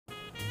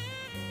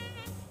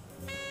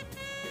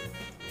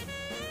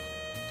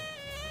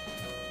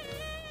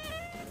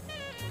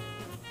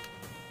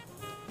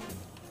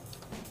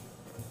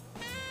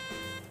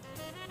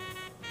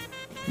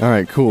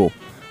Alright, cool.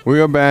 We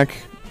are back.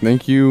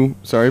 Thank you.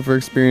 Sorry for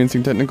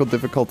experiencing technical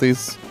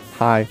difficulties.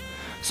 Hi.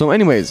 So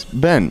anyways,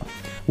 Ben,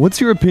 what's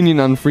your opinion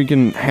on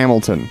freaking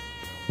Hamilton?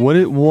 What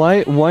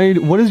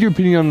is your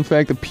opinion on the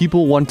fact that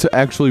people want to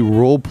actually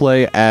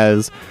roleplay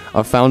as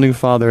a founding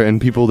father and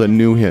people that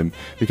knew him?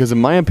 Because in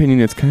my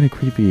opinion, it's kind of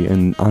creepy,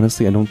 and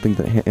honestly, I don't think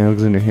that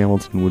Alexander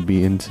Hamilton would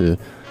be into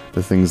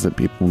the things that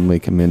people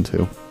make him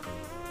into.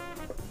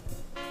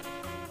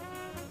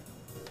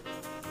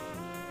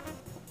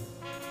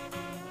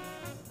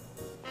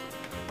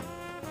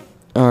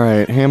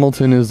 Alright,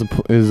 Hamilton is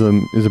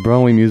a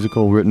Broadway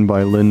musical written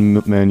by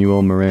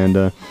Lin-Manuel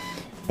Miranda,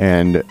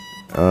 and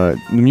the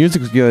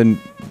music's good,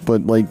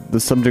 but like the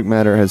subject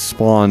matter has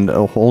spawned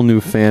a whole new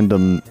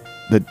fandom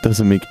that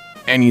doesn't make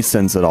any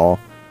sense at all.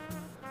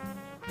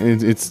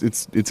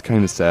 It's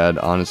kind of sad,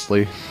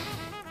 honestly.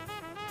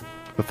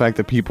 The fact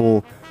that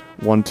people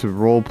want to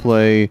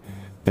roleplay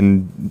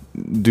and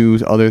do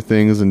other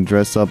things and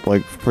dress up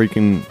like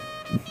freaking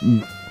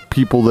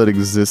people that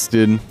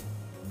existed.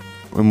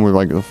 And we're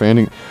like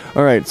fanning.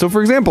 Alright, so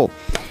for example,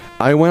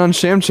 I went on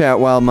ShamChat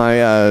while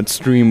my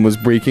stream was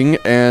breaking,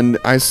 and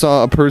I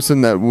saw a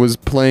person that was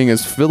playing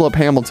as Philip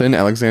Hamilton,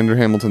 Alexander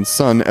Hamilton's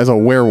son, as a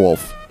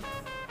werewolf.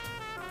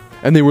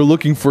 And they were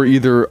looking for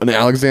either an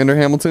Alexander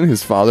Hamilton,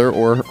 his father,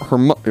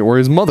 or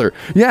his mother.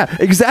 Yeah,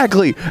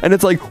 exactly. And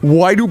it's like,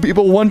 why do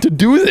people want to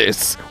do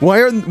this?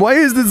 Why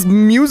is this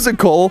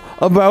musical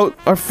about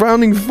our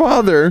founding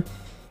father?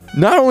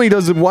 Not only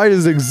why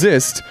does it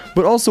exist,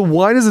 but also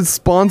why does it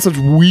spawn such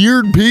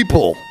weird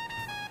people?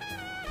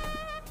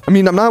 I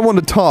mean, I'm not one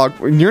to talk,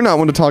 and you're not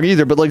one to talk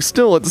either, but like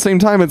still, at the same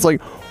time, it's like,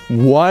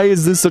 why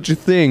is this such a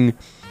thing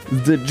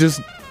that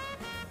just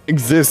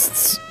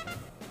exists?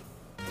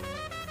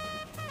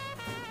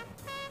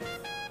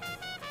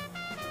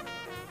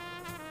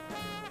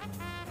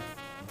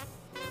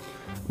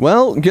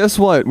 Well, guess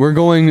what? We're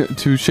going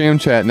to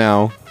ShamChat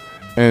now,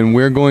 and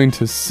we're going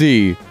to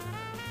see...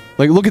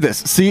 Like, look at this.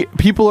 See,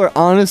 people are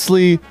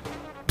going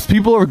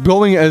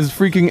as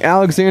freaking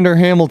Alexander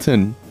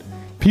Hamilton.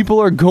 People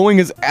are going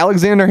as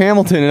Alexander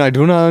Hamilton, and I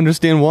do not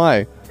understand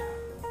why.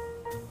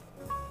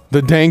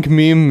 The dank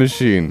meme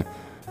machine.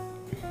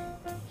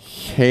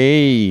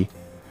 Hey.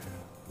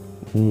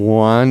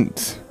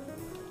 Want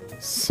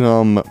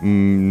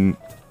some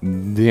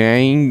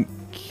dank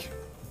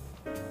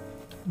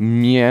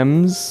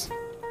memes?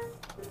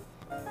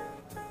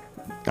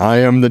 I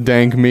am the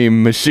dank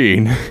meme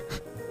machine.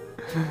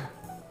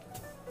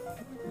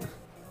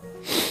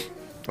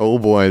 Oh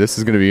boy, this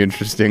is gonna be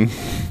interesting.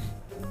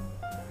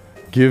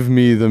 Give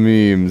me the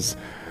memes.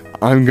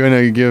 I'm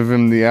gonna give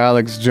him the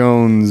Alex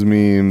Jones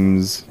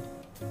memes.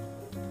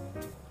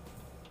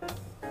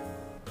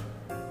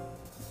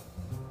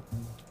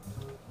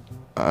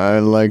 I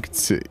like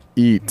to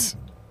eat.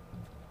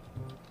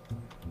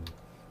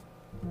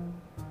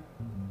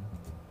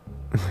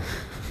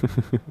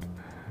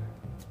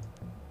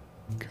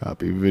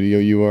 Copy video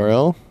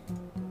URL.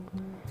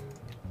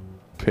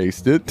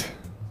 Paste it.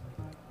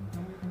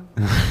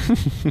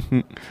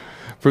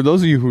 For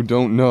those of you who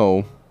don't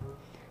know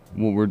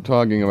what we're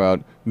talking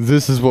about,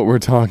 this is what we're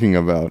talking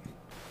about.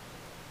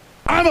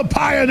 I'm a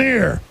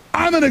pioneer.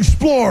 I'm an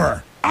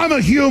explorer. I'm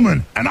a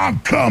human, and I'm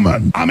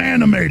coming. I'm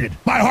animated.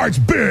 My heart's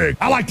big.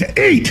 I like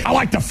to eat. I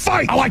like to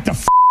fight. I like to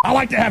I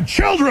like to have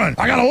children.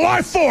 I got a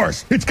life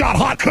force. It's got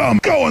hot cum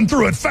going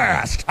through it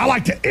fast. I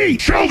like to eat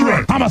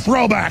children. I'm a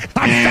throwback.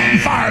 I'm setting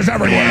fires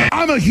everywhere.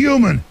 I'm a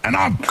human, and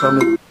I'm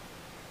coming.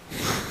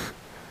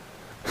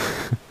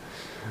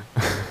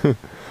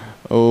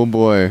 Oh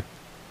boy.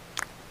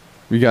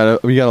 We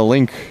got a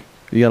link.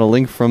 We got a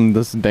link from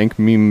this dank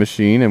meme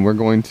machine, and we're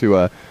going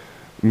to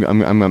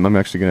I'm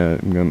actually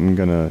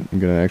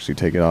gonna actually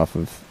take it off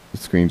of the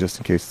screen just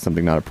in case it's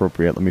something not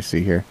appropriate. Let me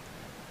see here.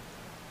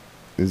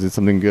 Is it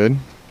something good?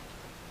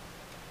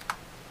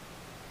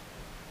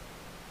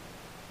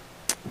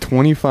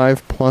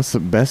 25 plus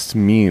best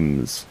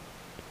memes.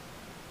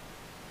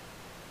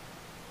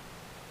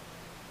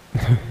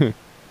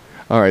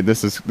 Alright,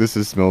 this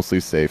is mostly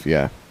safe,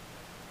 yeah.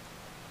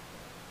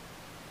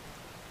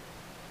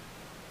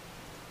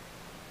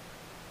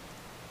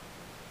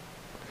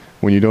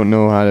 When you don't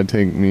know how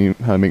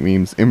to make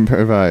memes,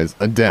 improvise,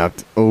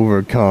 adapt,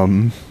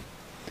 overcome.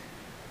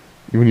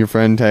 When your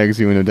friend tags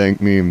you in a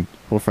dank meme,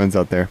 full friends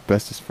out there,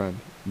 bestest friend,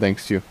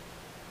 thanks you.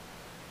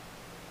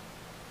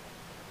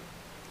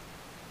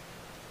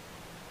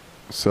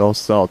 So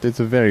salt, it's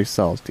very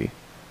salty.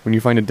 When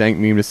you find a dank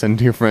meme to send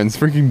to your friends,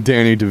 freaking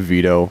Danny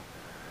DeVito.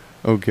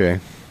 Okay.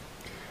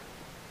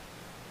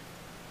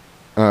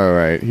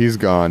 Alright, he's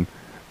gone.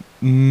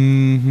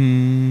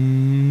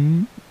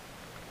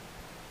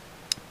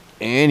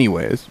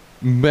 Anyways,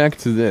 back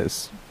to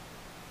this.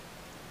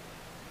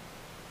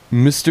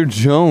 Mr.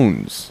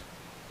 Jones.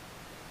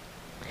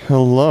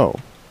 Hello.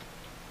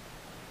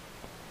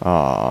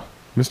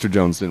 Mr.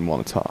 Jones didn't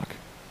want to talk.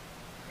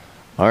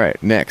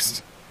 Alright,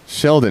 next.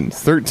 Sheldon,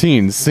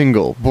 13,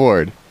 single,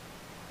 bored.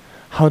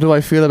 How do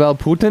I feel about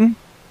Putin?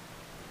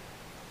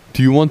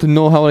 Do you want to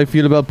know how I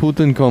feel about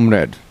Putin,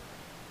 comrade?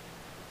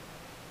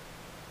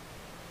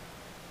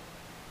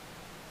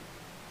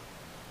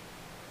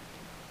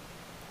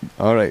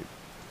 Alright.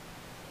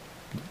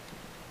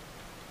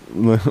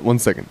 1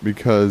 second,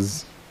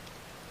 because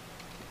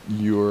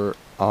you're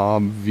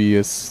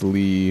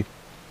obviously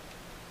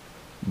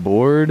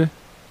bored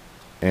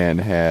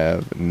and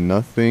have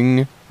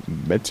nothing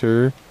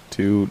better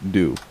to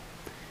do.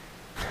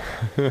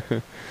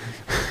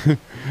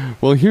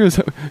 Well, here's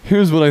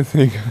what I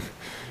think.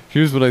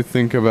 Here's what I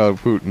think about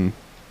Putin.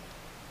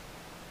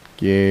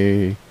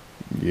 Gay.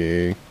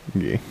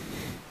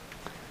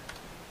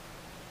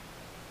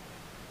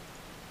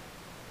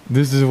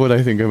 This is what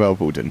I think about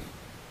Putin.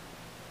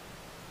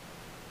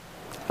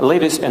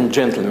 Ladies and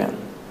gentlemen,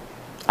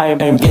 I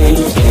am gay.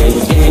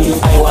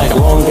 I like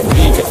long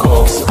big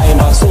cocks. I am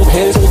a so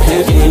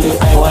heavy.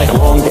 I like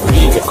long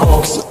big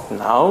cocks.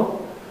 Now,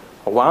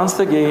 once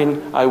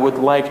again, I would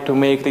like to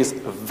make this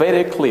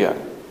very clear.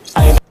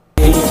 I am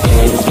gay.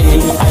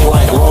 I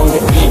like long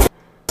big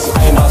cocks.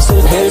 I am a so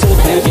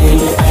heavy.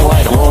 I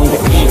like long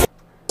big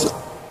cocks.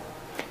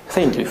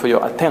 Thank you for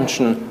your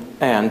attention,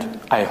 and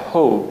I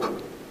hope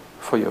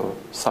for your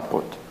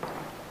support.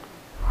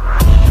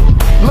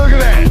 Look at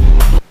that!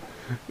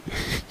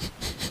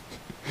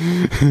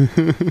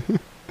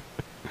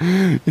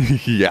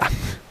 Yeah.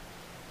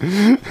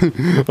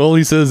 All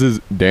he says is,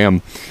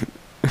 damn.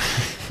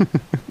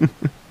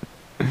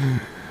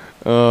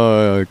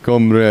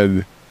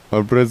 Comrade,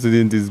 our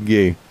president is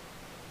gay.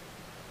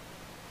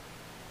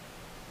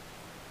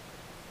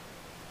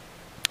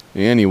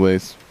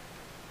 Anyways.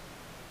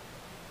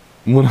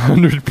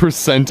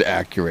 100%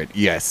 accurate,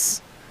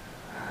 yes.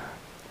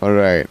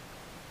 Alright.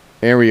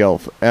 Ariel,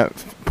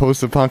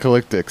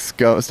 post-apocalyptic,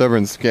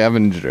 stubborn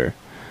scavenger.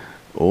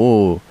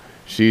 Oh,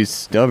 she's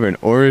stubborn.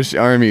 Orish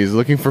army is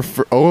looking for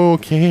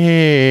okay.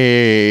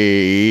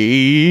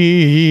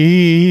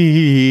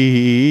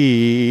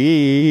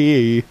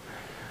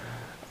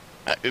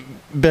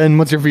 Ben,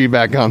 what's your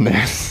feedback on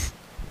this?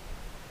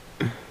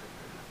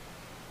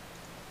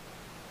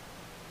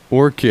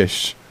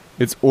 Orcish.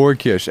 It's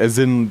Orcish, as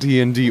in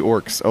D&D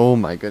orcs. Oh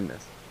my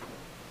goodness.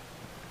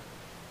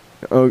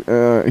 Oh,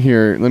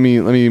 here, let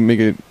me make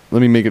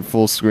it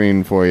full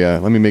screen for you.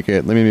 Let me make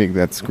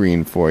that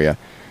screen for you.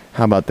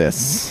 How about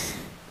this?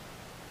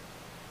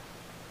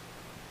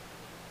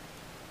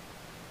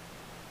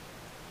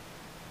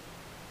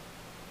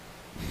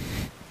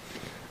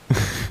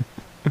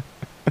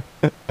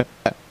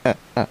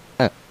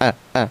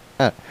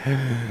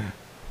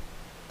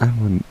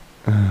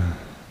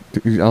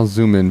 I'll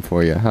zoom in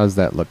for you. How's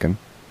that looking?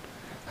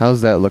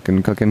 How's that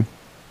looking, cooking?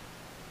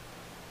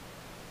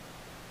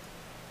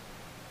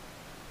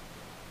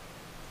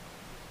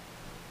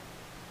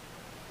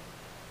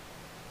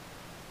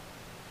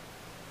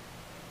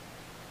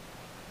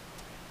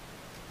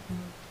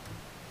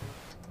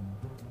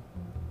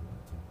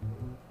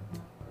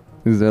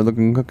 Is that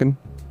looking cooking?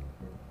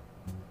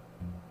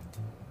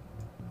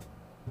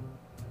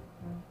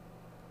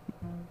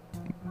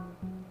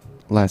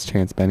 Last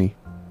chance, Benny.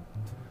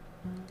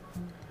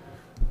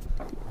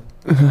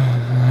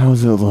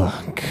 How's it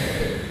look?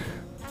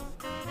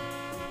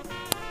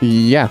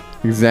 Yeah,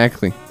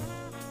 exactly.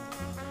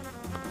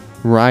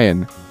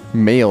 Ryan,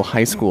 male,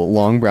 high school,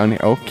 long brown hair.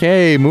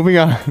 Okay, moving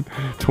on.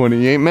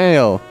 28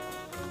 male.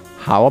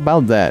 How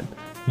about that?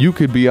 You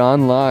could be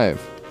on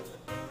live.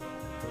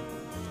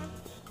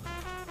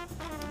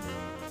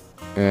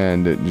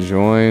 And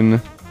join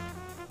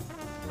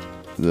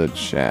the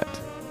chat.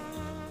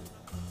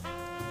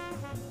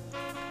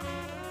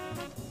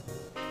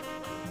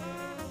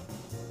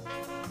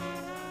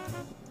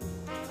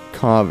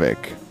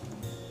 Kavik.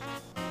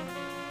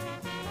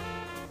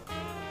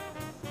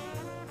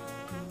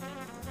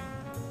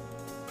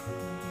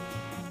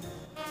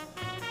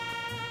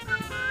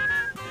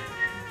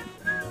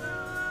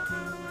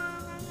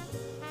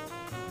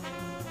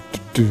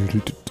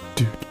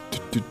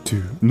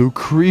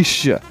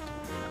 Lucretia.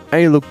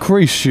 Hey,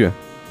 Lucretia.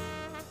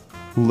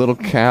 Little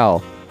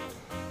cow.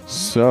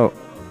 So.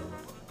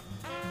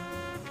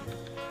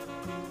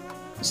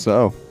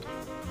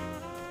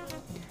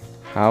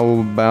 How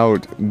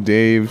about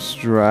Dave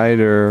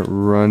Strider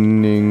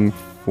running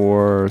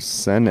for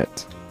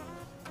Senate?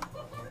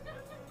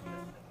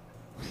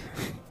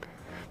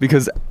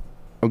 Because,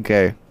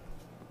 okay.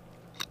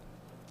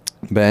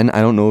 Ben,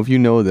 I don't know if you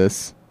know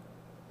this.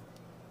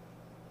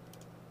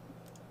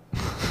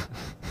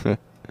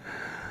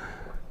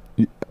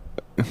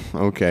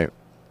 Okay.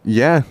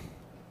 Yeah.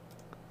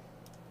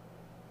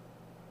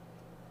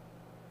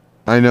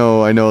 I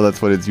know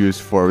that's what it's used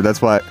for, but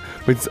that's why.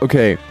 But it's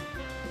okay.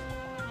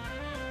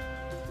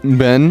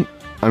 Ben,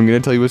 I'm gonna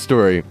tell you a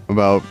story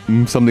about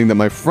something that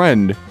my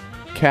friend,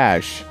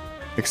 Cash,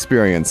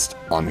 experienced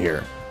on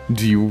here.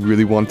 Do you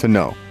really want to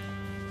know?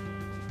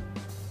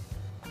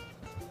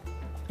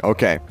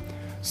 Okay.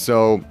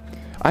 So,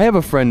 I have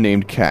a friend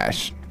named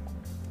Cash.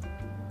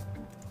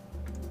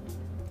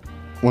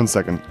 1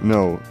 second.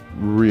 No,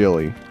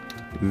 really.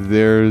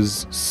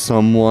 There's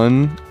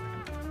someone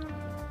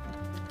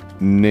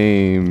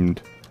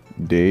named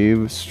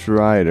Dave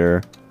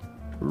Strider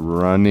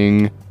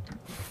running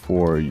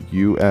for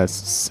U.S.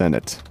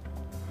 Senate.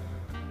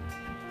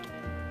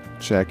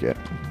 Check it.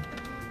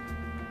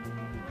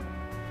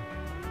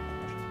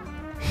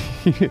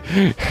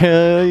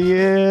 Hell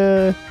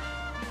yeah.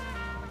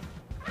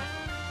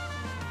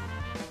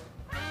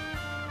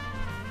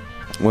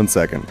 One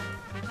second.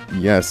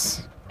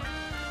 Yes.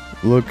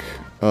 Look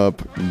up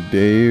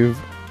Dave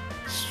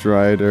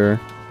Strider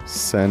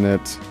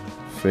Senate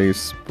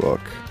Facebook.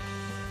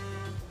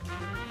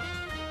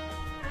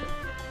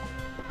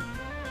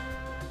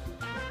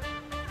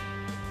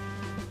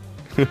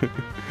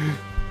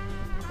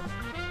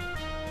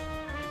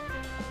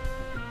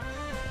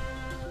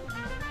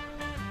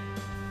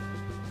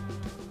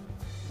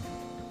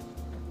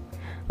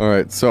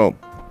 Alright, so,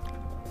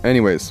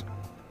 anyways.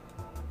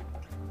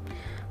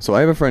 So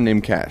I have a friend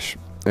named Cash,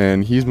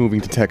 and he's moving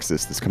to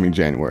Texas this coming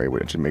January,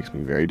 which makes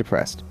me very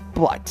depressed.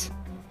 But,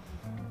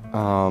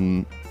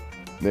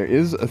 there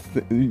is a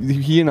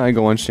he and I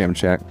go on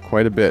Shamchat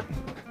quite a bit.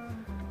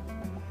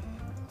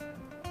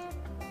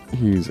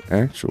 He's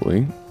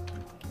actually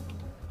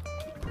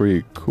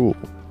pretty cool,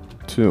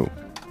 too.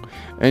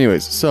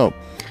 Anyways, so,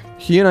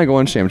 he and I go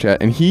on Shamchat,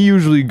 and he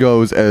usually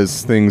goes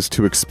as things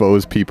to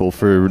expose people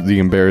for the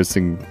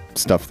embarrassing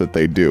stuff that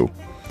they do.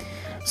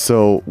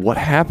 So, what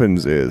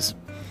happens is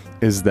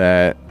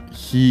that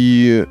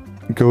he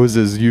goes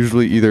as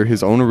usually either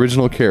his own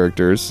original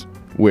characters,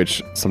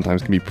 which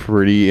sometimes can be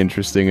pretty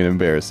interesting and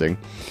embarrassing,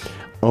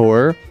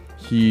 or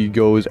he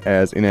goes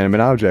as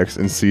inanimate objects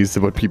and sees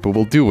what people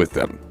will do with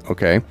them,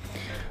 okay?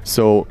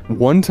 So,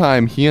 one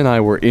time he and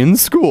I were in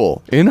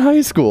school, in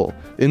high school,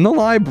 in the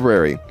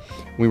library.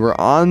 We were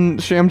on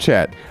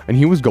Shamchat, and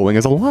he was going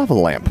as a lava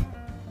lamp,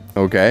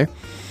 okay?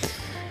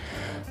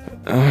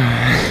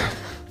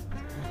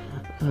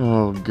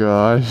 Oh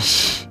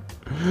gosh.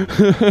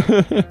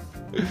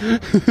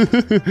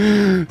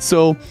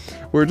 So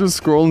we're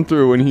just scrolling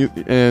through,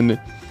 and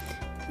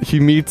he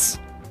meets.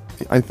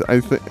 I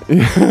think.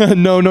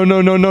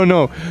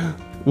 No.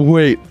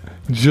 Wait,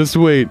 just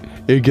wait.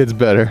 It gets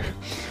better.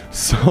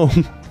 So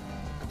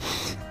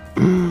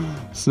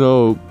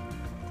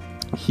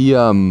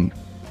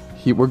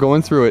we're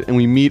going through it, and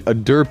we meet a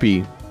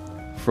Derpy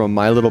from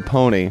My Little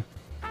Pony,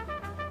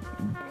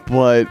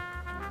 but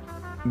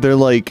they're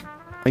like.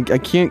 I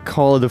can't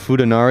call it a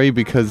Futanari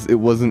because it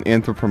wasn't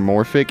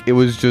anthropomorphic. It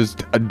was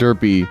just a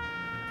Derpy.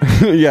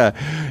 Yeah,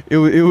 it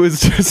was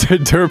just a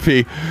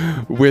Derpy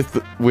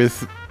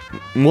with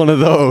one of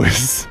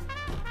those.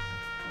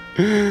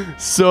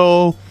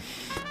 So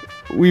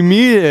we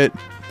meet it,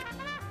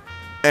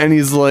 and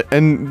he's like,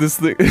 and this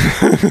thing,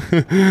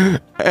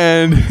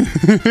 and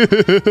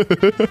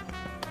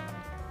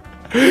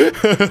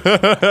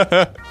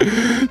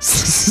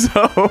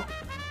so.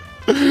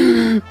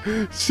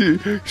 She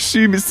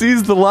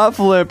sees the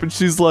lava lamp and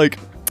she's like,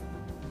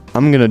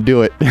 I'm gonna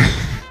do it.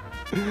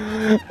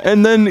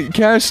 And then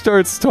Cash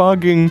starts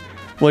talking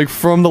like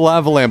from the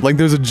lava lamp, like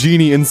there's a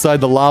genie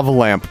inside the lava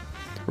lamp,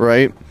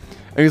 right?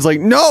 And he's like,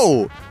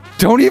 no,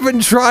 don't even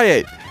try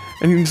it.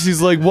 And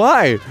she's like,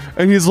 why?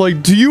 And he's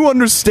like, do you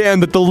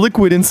understand that the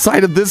liquid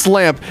inside of this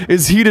lamp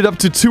is heated up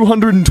to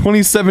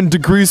 227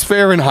 degrees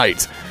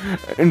Fahrenheit?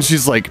 And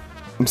she's like,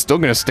 I'm still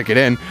gonna stick it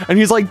in. And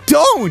he's like,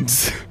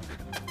 don't!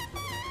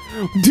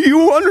 Do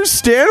you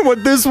understand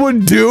what this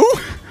would do?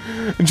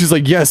 And she's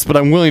like, yes, but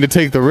I'm willing to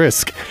take the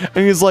risk.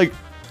 And he's like,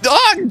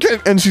 ah!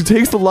 And she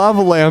takes the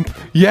lava lamp.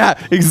 Yeah,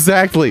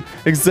 exactly.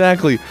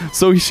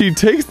 So she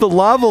takes the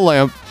lava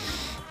lamp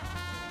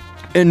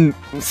and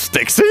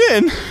sticks it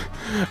in.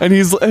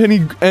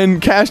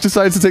 And Cash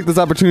decides to take this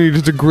opportunity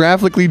to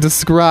graphically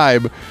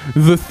describe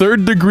the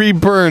third-degree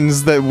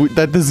burns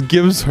that this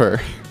gives her.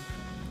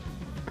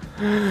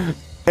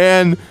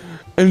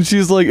 And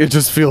she's like, it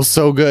just feels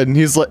so good. And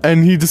he's like,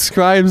 and he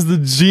describes the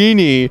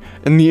genie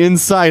and the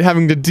inside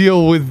having to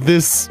deal with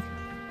this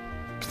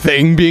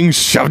thing being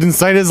shoved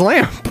inside his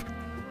lamp.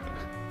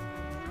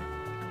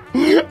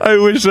 I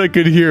wish I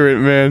could hear it,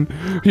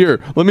 man.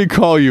 Here, let me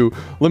call you.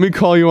 Let me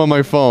call you on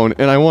my phone,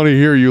 and I want to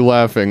hear you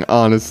laughing,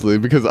 honestly,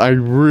 because I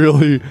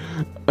really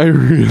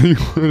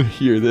want to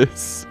hear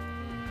this.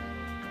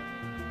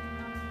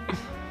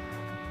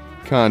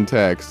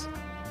 Contacts.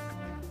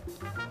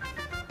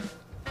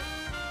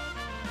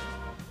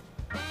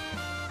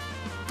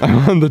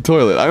 I'm on the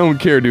toilet. I don't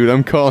care, dude.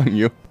 I'm calling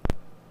you.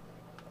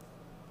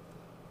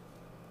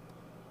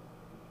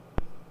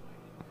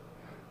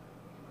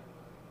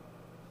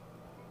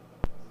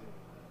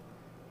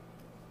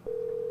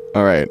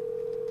 Alright.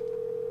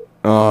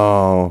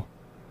 Oh.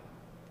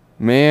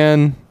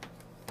 Man.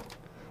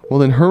 Well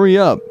then hurry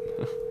up.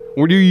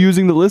 What are you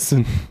using to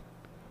listen?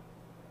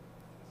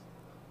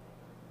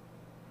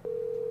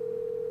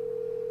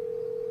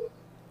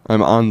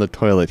 I'm on the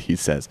toilet, he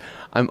says.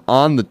 I'm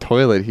on the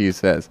toilet, he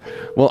says.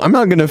 Well, I'm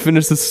not gonna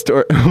finish the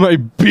story. My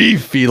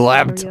beefy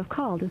laptop. You have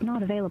called is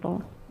not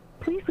available.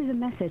 Please leave a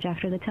message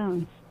after the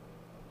tone.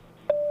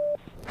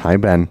 Hi,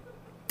 Ben.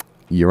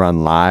 You're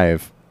on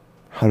live.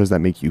 How does that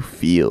make you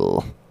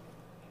feel?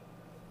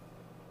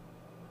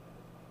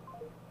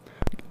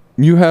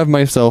 You have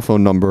my cell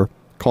phone number.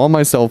 Call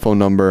my cell phone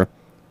number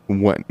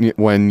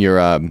when you're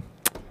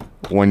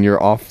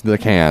off the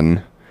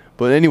can.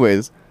 But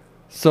anyways,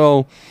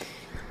 so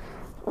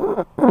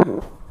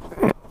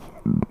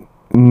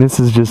this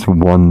is just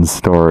one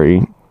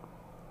story.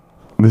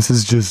 This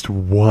is just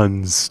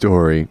one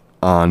story,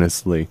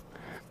 honestly,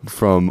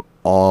 from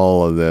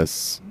all of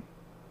this,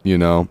 you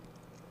know.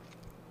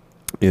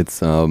 It's,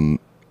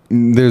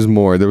 there's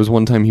more. There was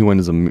one time he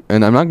went as a,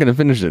 and I'm not going to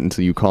finish it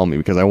until you call me,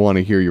 because I want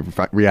to hear your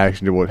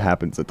reaction to what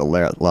happens at the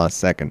last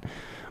second.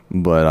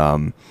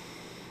 But,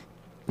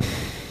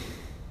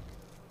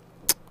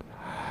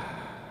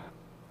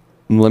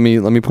 let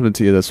me put it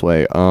to you this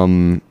way.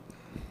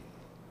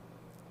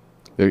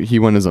 He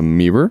went as a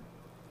Meaver.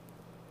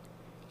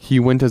 He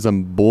went as a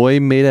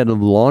boy made out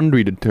of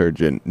laundry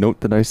detergent.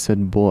 Note that I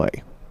said boy,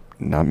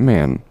 not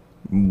man.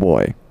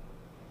 Boy.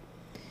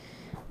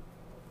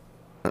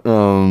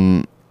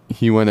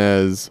 He went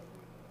as...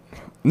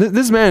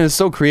 This man is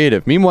so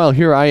creative. Meanwhile,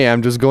 here I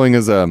am just going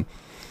as a...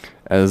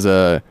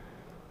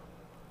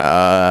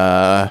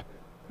 I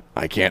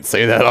can't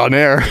say that on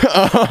air.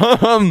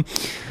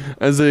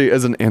 As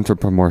an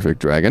anthropomorphic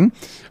dragon.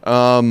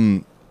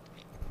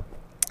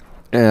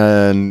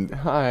 And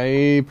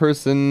hi,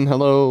 person.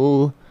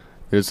 Hello.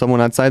 There's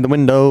someone outside the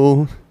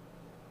window.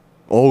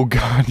 Oh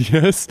God,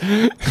 yes.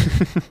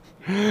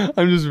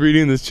 I'm just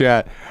reading this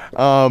chat.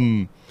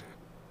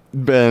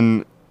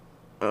 Ben.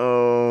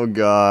 Oh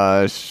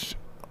gosh.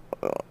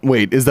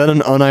 Wait, is that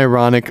an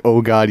unironic?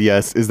 Oh God,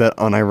 yes. Is that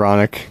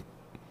unironic?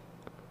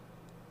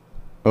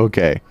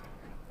 Okay.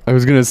 I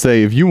was gonna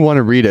say, if you want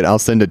to read it, I'll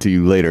send it to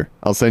you later.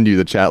 I'll send you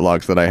the chat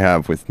logs that I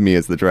have with me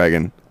as the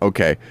dragon.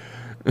 Okay.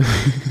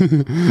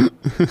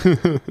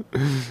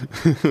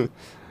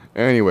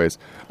 Anyways,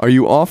 are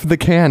you off the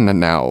can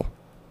now?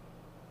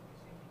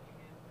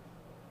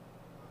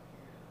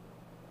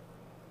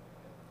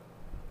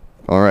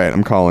 Alright,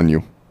 I'm calling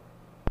you.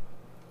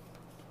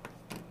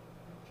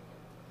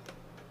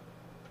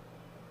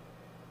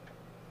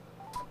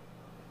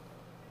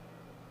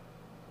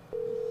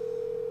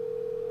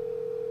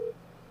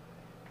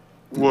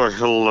 Well,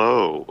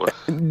 hello.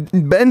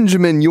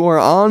 Benjamin, you are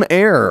on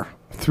air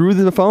through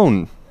the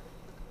phone.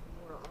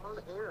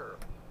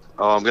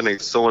 Oh, I'm getting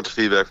so much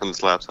feedback from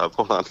this laptop.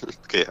 Hold on.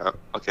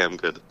 Okay, I'm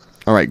good.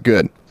 Alright,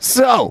 good.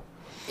 So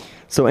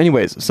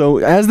anyways, so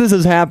as this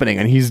is happening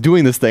and he's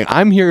doing this thing,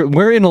 I'm here,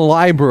 we're in a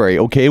library,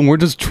 okay, and we're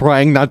just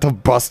trying not to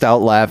bust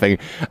out laughing,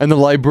 and the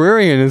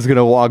librarian is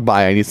gonna walk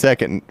by any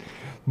second.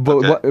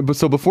 But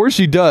so before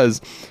she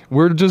does,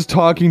 we're just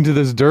talking to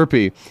this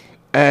derpy,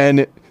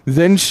 and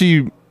then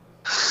she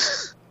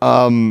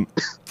blows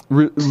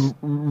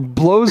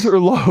her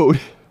load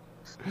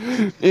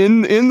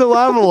in the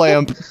lava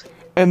lamp.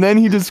 And then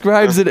he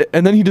describes it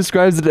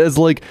as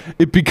like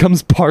it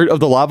becomes part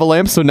of the lava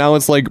lamp, so now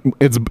it's like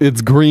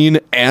it's green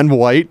and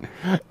white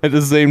at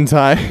the same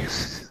time.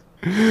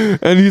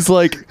 And he's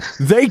like,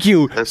 "Thank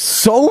you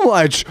so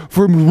much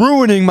for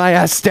ruining my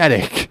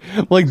aesthetic."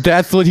 Like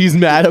that's what he's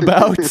mad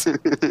about. It's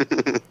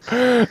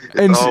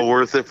all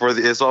worth it for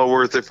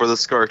the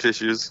scar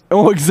tissues.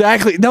 Oh,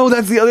 exactly. No,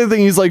 that's the other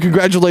thing. He's like,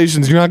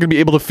 "Congratulations, you're not gonna be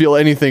able to feel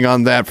anything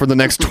on that for the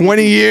next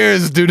 20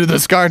 years due to the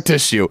scar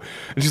tissue."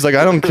 And she's like,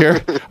 "I don't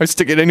care. I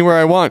stick it anywhere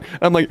I want." And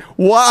I'm like,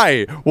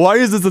 "Why? Why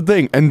is this a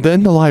thing?" And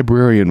then the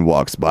librarian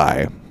walks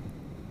by.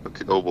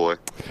 Okay. Oh boy.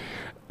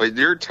 Wait,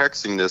 you're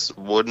texting this.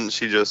 Wouldn't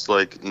she just,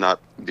 like,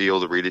 not be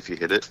able to read if you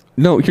hit it?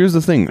 No, here's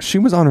the thing. She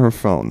was on her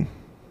phone.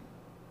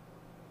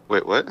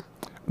 Wait, what?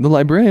 The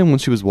librarian, when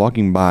she was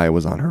walking by,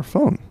 was on her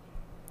phone.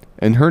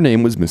 And her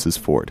name was Mrs.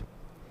 Ford.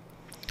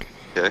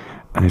 Okay.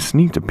 I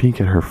sneaked a peek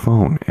at her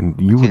phone, and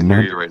you would not...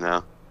 I can't hear you right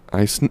now.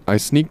 I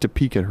sneaked a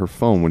peek at her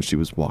phone when she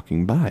was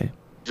walking by.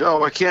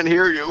 Joe, I can't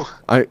hear you.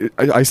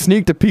 I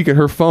sneaked a peek at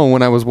her phone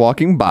when I was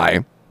walking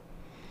by.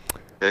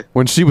 Okay.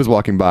 When she was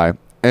walking by.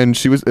 And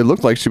it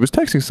looked like she was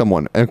texting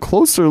someone. A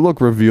closer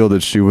look revealed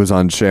that she was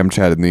on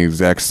ShamChat in the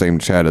exact same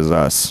chat as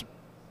us.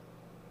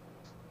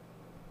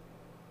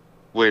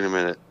 Wait a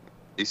minute.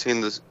 You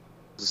saying the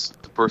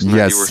person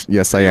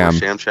yes, I am.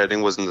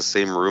 ShamChatting was in the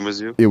same room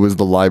as you? It was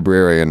the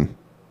librarian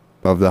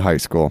of the high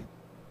school.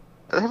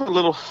 I have a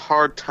little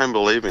hard time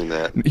believing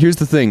that. Here's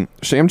the thing.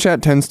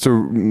 ShamChat tends to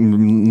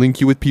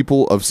link you with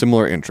people of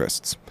similar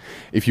interests.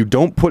 If you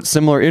don't put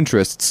similar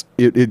interests,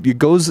 it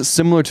goes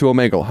similar to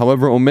Omegle.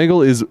 However,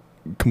 Omegle is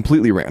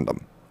completely random.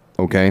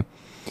 Okay?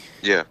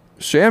 Yeah.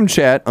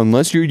 ShamChat,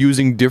 unless you're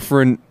using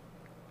different...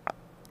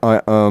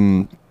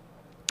 unless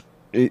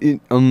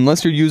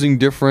you're using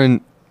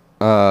different...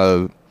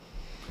 what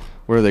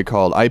are they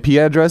called? IP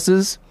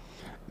addresses,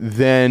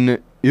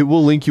 then it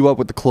will link you up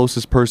with the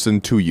closest person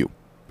to you.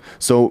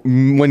 So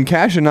when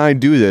Cash and I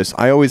do this,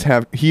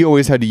 he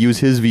always had to use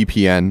his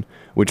VPN,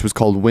 which was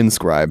called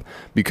Windscribe,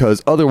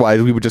 because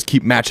otherwise we would just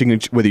keep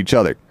matching with each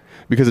other,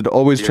 because it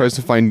always tries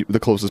to find the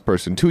closest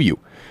person to you.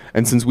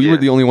 And since we were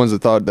the only ones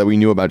that thought that we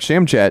knew about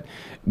ShamChat,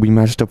 we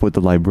matched up with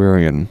the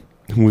librarian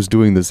who was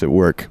doing this at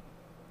work.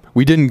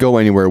 We didn't go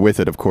anywhere with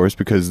it, of course,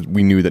 because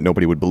we knew that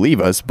nobody would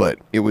believe us, but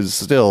it was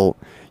still...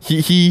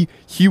 He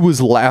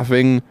was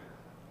laughing,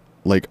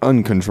 like,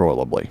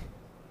 uncontrollably.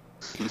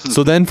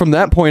 So then, from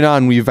that point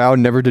on, we vowed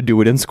never to do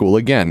it in school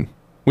again.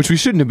 Which we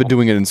shouldn't have been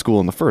doing it in school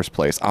in the first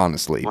place,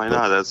 honestly. Why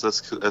but- not?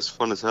 That's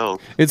fun as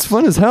hell. It's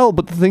fun as hell,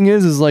 but the thing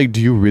is like,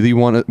 do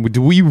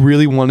we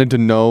really wanted to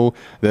know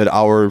that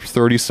our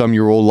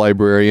 30-some-year-old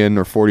librarian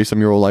or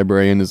 40-some-year-old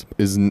librarian is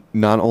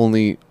not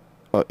only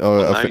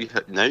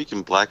Now you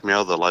can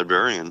blackmail the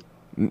librarian.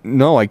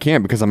 No, I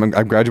can't because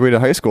I graduated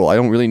high school. I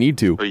don't really need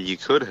to. But you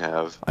could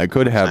have. I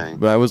could have, Dang.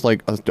 but I was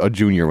like a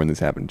junior when this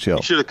happened. Chill.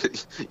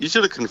 You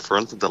should have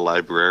confronted the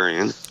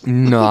librarian.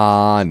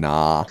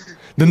 Nah.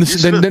 Then You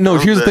should've no. known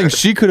Here's the thing. that.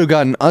 She could have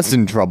gotten us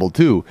in trouble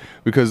too,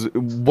 because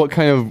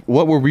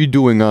what were we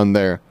doing on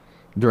there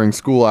during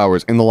school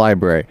hours in the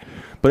library?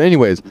 But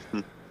anyways,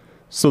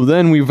 so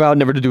then we vowed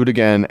never to do it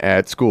again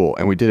at school,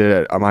 and we did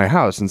it at my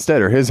house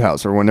instead, or his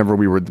house, or whenever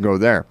we would go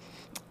there.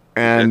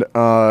 And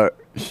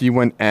he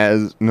went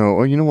as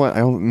no. You know what? I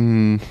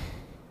don't.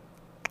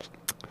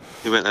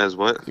 He went as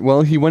what?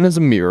 Well, he went as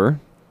a mirror.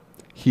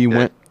 He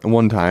went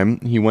one time.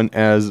 He went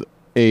as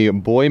a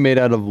boy made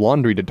out of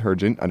laundry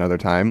detergent. Another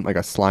time, like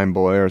a slime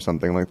boy or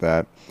something like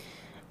that.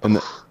 And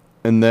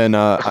then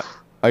I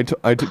took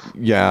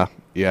yeah.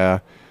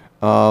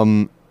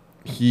 I'm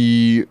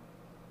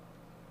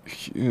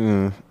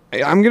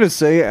gonna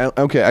say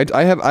okay.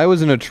 I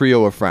was in a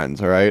trio of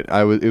friends. All right.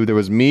 There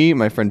was me,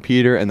 my friend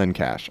Peter, and then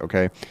Cash.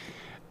 Okay.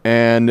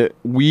 And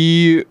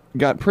we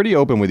got pretty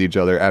open with each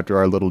other after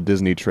our little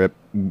Disney trip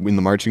in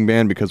the marching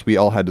band because we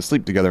all had to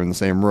sleep together in the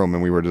same room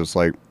and we were just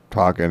like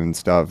talking and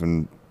stuff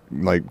and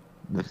like.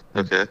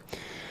 Okay.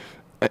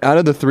 Out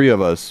of the three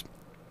of us,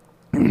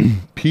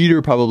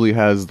 Peter probably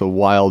has the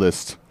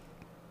wildest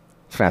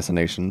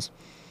fascinations.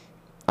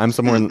 I'm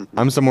somewhere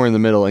in the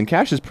middle, and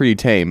Cash is pretty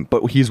tame,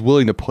 but he's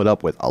willing to put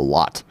up with a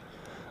lot.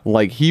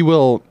 Like he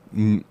will.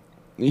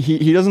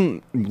 He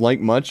doesn't like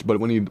much, but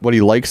what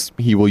he likes,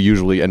 he will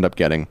usually end up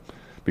getting,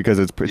 because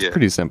it's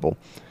pretty simple.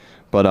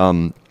 But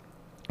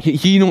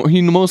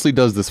he mostly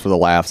does this for the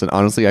laughs, and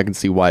honestly, I can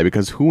see why.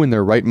 Because who in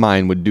their right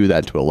mind would do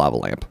that to a lava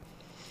lamp?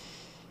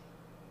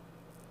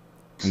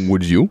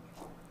 Would you?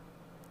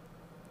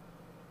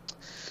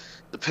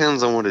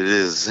 Depends on what it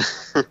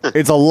is.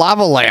 It's a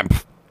lava lamp.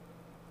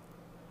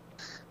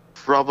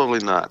 Probably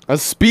not. A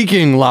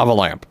speaking lava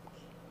lamp.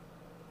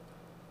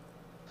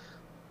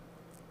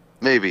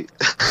 Maybe.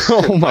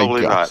 Oh my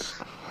Probably gosh.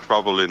 not.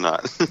 Probably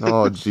not.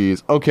 Oh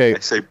jeez. Okay. I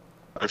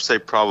say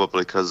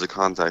probably because the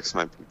context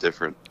might be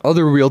different.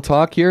 Other real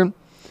talk here.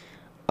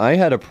 I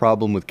had a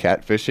problem with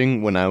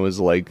catfishing when I was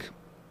like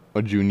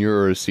a junior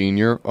or a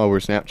senior over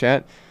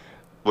Snapchat.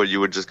 What, you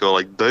would just go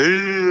like,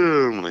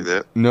 damn, like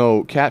that?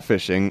 No,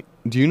 catfishing.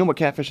 Do you know what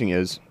catfishing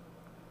is?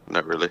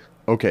 Not really.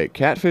 Okay,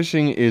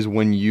 catfishing is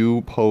when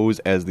you pose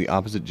as the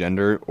opposite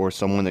gender or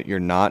someone that you're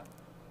not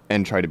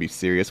and try to be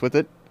serious with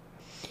it.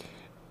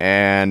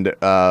 And,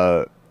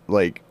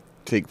 like,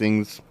 take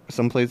things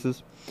some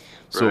places.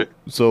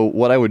 So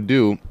what I would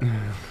do...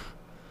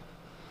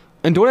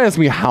 And don't ask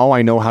me how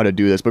I know how to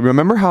do this, but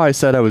remember how I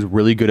said I was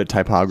really good at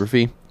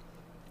typography?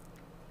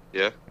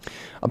 Yeah.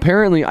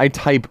 Apparently, I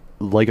type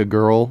like a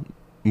girl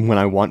when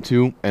I want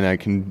to, and I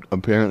can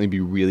apparently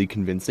be really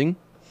convincing.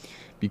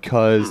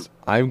 Because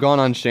I've gone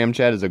on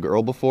ShamChat as a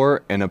girl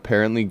before, and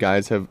apparently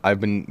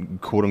I've been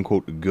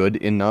quote-unquote good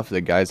enough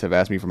that guys have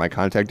asked me for my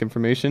contact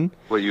information.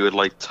 What, you would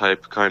like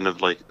type kind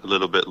of like a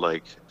little bit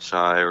like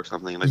shy or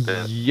something like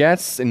that?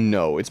 Yes and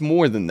no. It's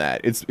more than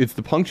that. It's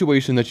the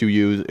punctuation that you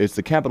use, it's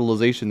the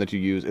capitalization that you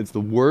use, it's the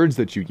words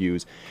that you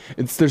use.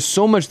 There's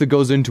so much that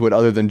goes into it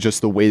other than just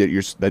the way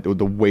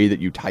that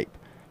you type,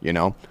 you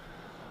know?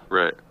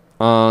 Right.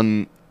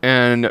 And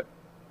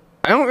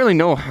I don't really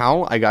know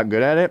how I got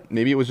good at it.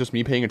 Maybe it was just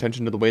me paying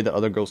attention to the way that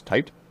other girls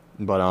typed.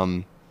 But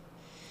I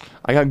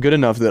got good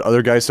enough that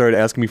other guys started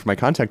asking me for my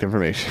contact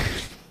information.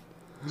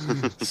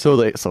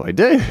 So I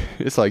did.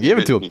 So I gave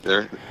it to them.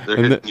 They're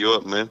hitting you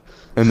up, man.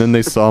 And then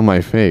they saw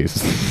my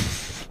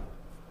face.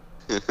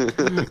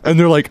 And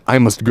they're like, I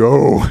must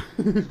go.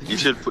 You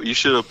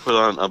should have put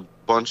on a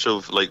bunch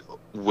of like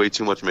way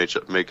too much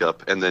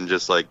makeup and then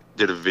just like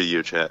did a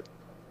video chat.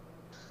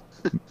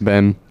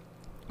 Ben,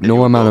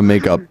 no amount of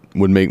makeup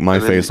would make my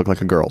face look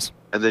like a girl's.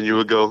 And then you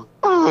would go,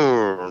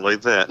 oh,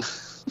 like that.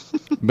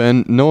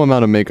 Ben, no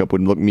amount of makeup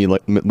would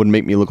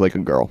make me look like a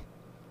girl.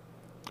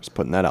 Just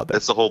putting that out there.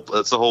 That's the whole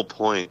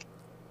point.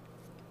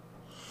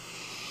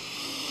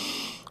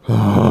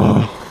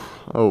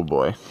 Oh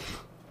boy.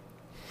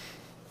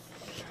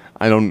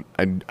 I do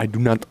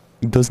not.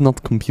 It does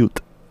not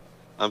compute.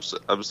 I'm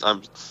sorry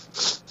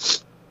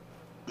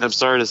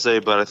to say,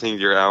 but I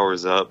think your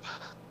hour's up.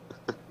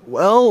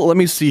 Well, let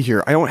me see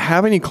here. I don't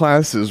have any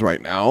classes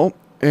right now,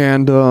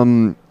 and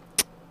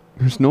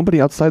there's nobody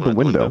outside the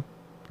window.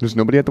 There's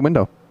nobody at the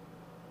window.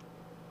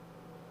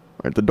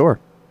 Or at the door.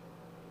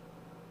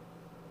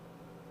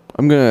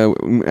 I'm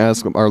gonna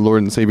ask our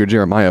Lord and Savior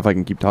Jeremiah if I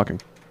can keep talking.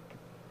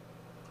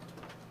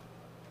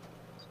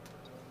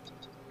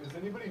 Is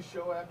anybody's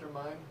show after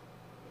mine?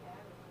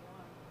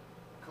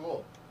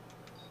 Cool.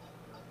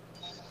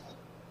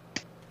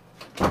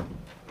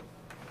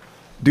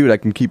 Dude, I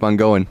can keep on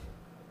going.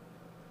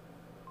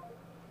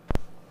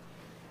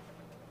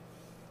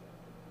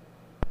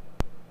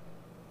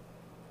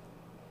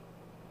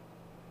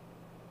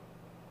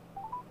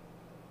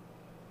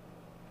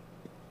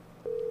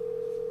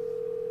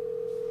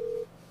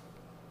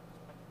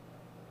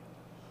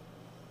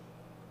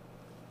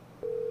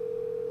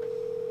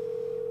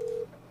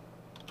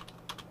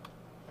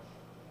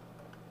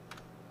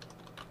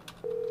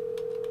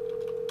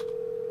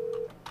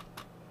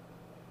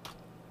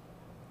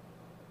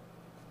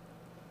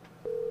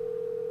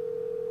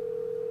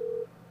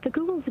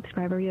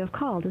 subscriber you have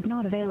called is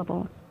not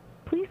available.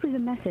 Please leave a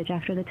message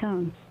after the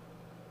tone.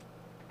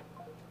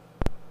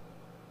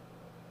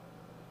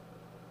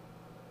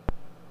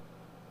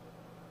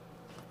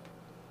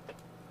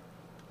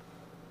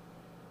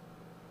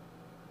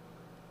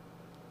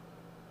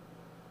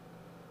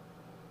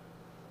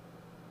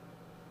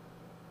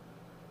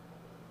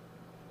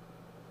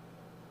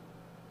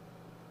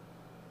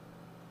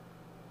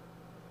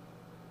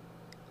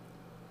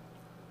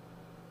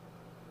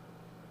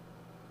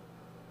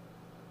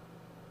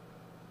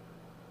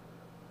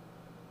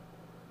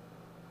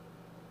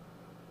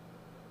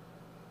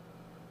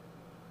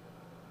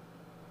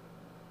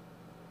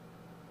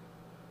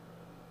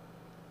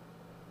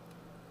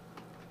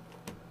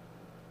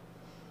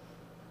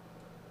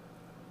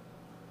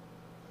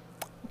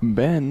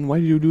 Ben, why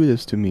did you do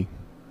this to me?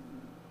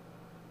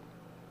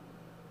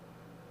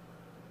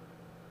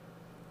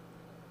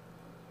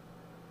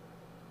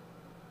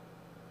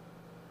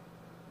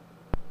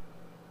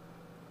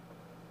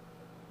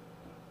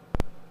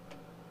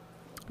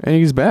 And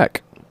he's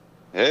back.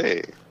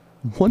 Hey.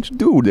 What you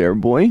do there,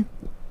 boy?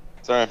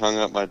 Sorry I hung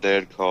up. My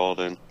dad called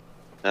and,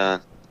 yeah,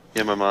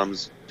 my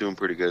mom's doing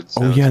pretty good.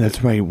 So Oh yeah,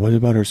 that's right. What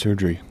about her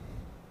surgery?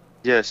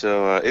 Yeah,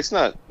 so it's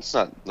not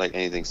like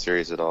anything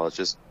serious at all. It's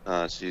just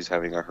she's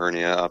having a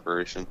hernia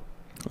operation.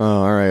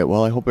 Oh, all right.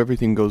 Well, I hope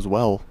everything goes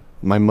well.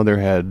 My mother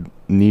had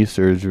knee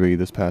surgery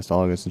this past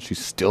August, and she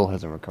still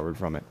hasn't recovered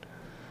from it.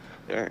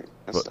 Dang,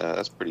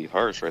 that's pretty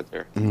harsh right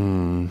there.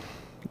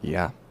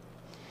 Yeah.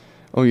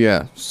 Oh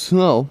yeah.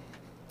 So,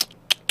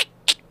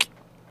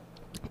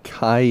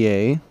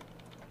 Kaye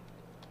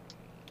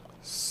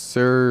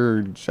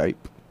Sergipe.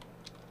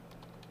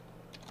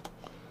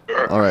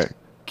 All right.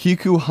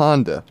 Kiku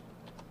Honda.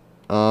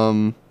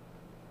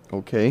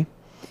 Okay.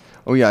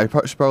 Oh yeah, I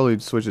should probably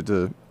switch it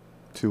to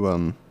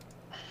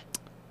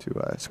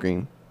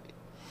screen,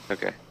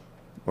 Okay.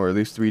 or at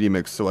least 3D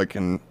mix, so I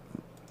can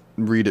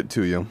read it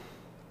to you.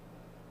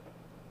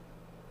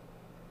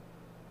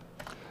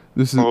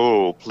 This is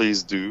Oh,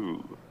 please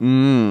do.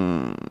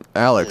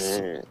 Alex,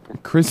 Yeah.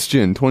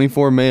 Christian,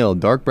 24 male,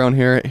 dark brown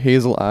hair,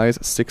 hazel eyes,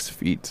 6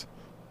 feet.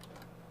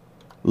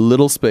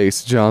 Little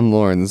space, John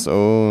Lawrence.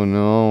 Oh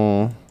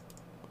no.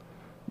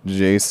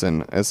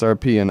 Jason,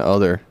 SRP and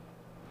other.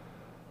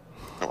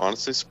 I'm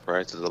honestly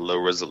surprised at the low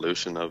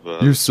resolution of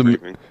You're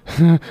streaming.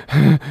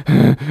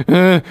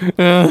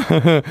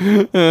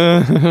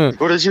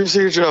 What did you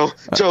see, Joe?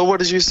 Joe, what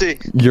did you see?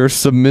 Your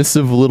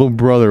submissive little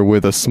brother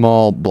with a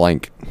small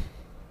blank.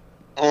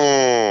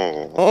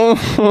 Oh.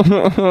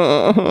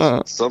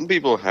 Some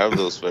people have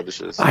those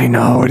fetishes. I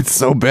know, it's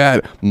so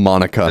bad.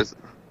 Monica.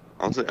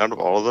 Honestly, out of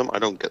all of them, I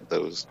don't get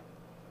those.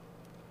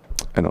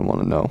 I don't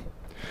want to know.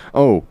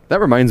 Oh, that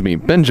reminds me.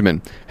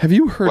 Benjamin, have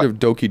you heard What? of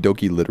Doki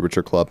Doki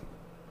Literature Club?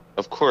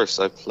 Of course,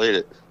 I played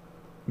it.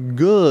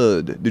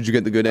 Good. Did you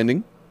get the good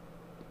ending?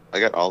 I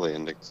got all the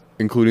endings.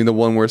 Including the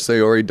one where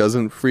Sayori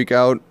doesn't freak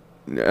out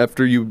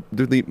after you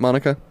delete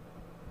Monica?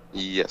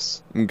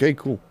 Yes. Okay,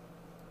 cool.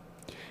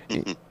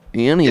 Anyway.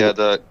 Yeah,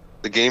 the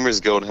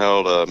Gamers Guild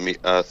held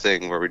a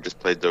thing where we just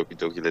played Doki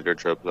Doki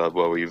Literature Club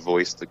while we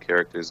voiced the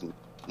characters'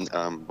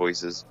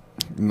 voices.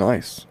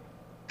 Nice.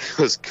 It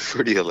was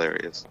pretty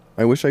hilarious.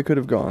 I wish I could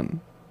have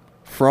gone.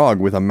 Frog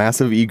with a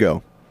massive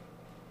ego.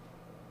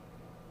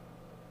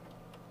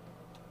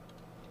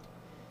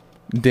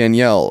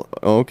 Danielle.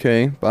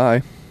 Okay,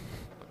 bye.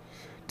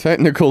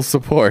 Technical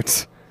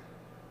support.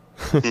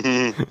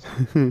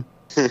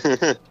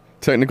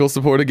 Technical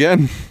support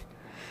again.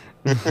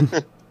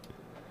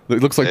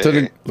 Looks like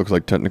Hey. looks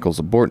like technical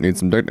support needs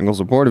some technical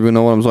support, if you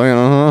know what I'm saying.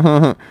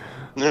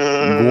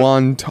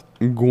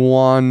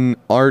 Guan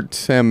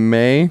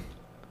Arteme.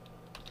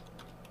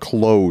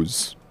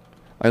 Close.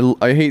 I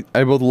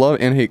both love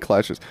and hate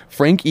clashes.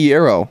 Frank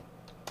Iero.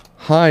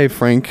 Hi,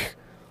 Frank.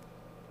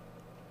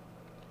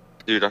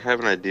 Dude, I have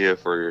an idea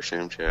for your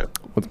sham chat.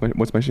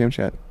 What's my sham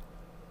chat?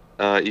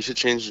 You should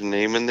change the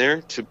name in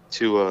there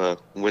to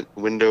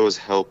Windows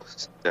Help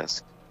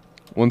Desk.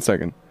 1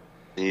 second.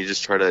 And you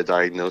just try to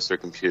diagnose their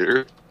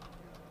computer.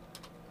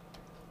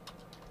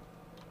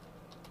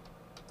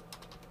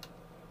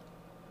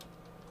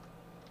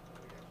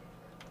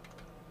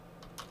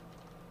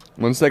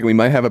 One second, we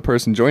might have a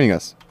person joining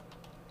us.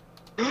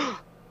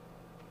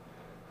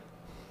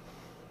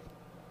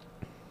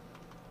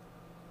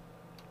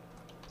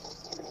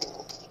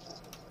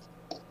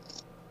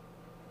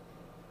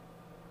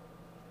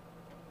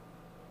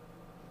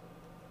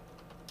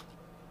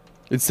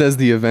 It says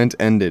the event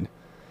ended.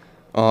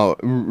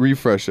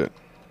 Refresh it.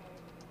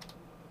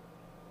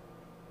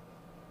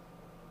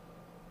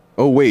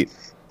 Oh, wait.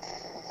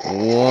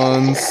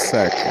 1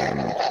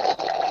 second.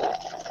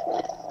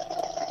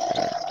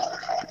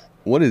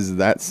 What is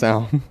that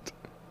sound?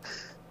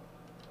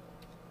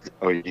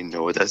 Oh, you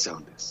know what that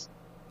sound is.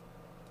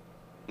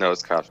 No,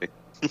 it's coffee.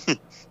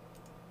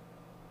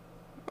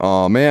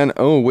 Oh man.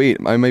 Oh wait,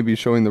 I may be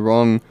showing the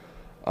wrong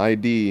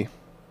ID.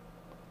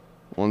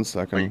 1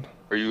 second.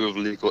 Are you of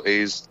legal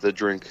age to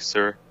drink,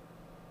 sir?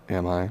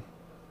 Am I?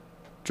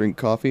 Drink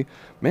coffee?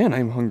 Man,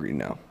 I'm hungry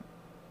now.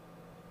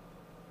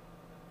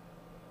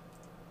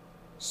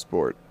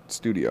 Sport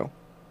studio.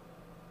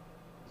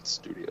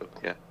 Studio,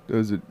 yeah.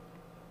 Does it?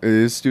 It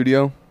is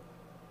studio.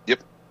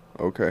 Yep.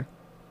 Okay.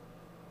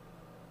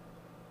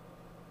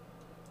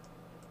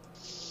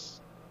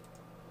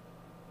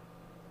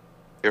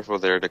 Careful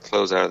there to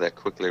close out of that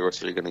quickly, or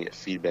else you're gonna get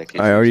feedback.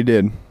 I already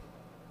did.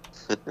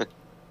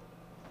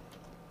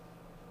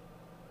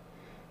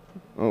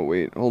 Oh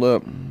wait, hold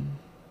up.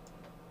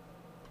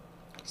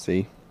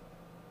 See.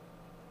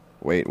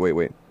 Wait.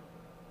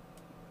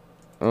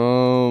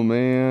 Oh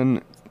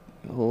man,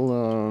 hold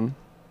on.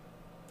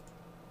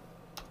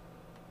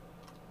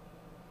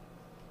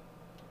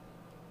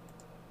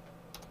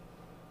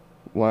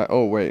 Why?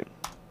 Oh wait,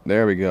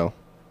 there we go.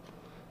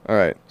 All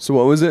right. So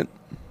what was it?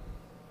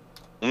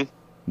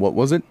 What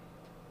was it?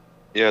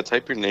 Yeah,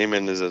 type your name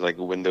in as a like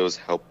Windows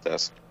help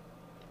desk,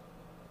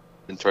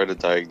 and try to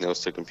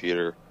diagnose the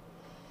computer.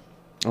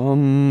 I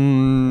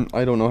don't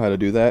know how to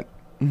do that.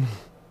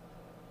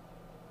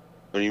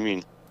 What do you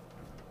mean?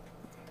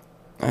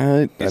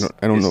 I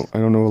don't know. I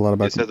don't know a lot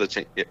about. You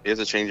have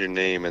to change your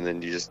name, and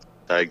then you just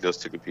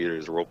diagnose the computer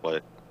as a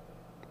roleplay.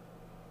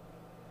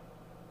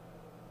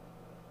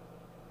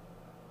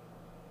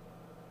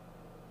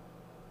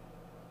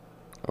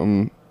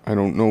 I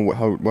don't know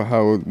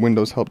how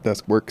Windows Help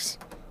Desk works.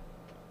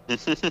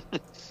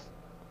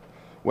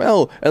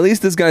 Well, at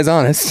least this guy's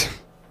honest.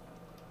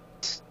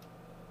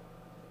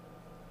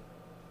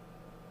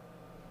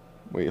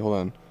 Wait, hold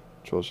on.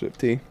 Control Shift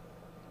T.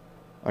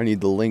 I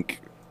need the link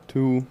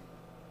to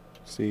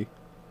see.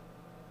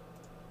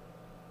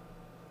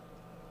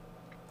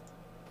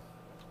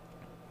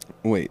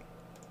 Wait,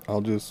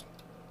 I'll just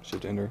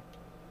Shift Enter.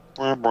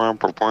 Whoa,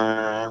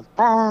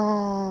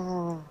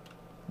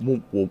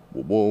 whoa,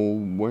 whoa,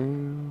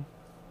 whoa.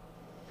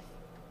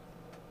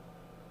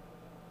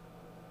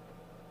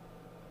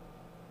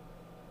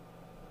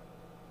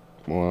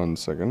 One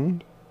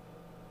second.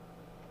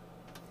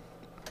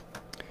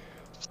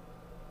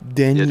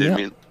 Danielle. Yeah,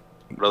 dude,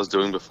 what I was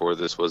doing before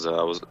this was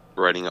I was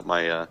writing up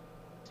my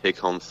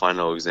take-home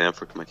final exam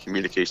for my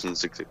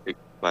communications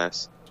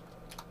class.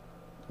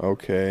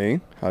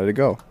 Okay, how did it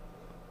go?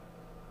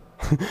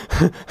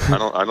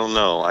 I don't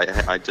know.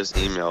 I just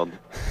emailed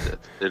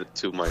it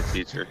to my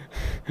teacher.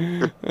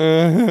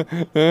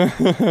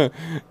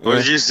 What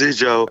did you see,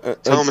 Joe?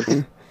 Tell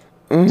me.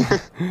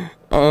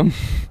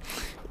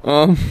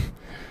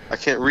 I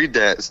can't read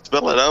that.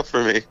 Spell it out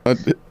for me.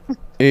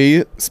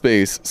 A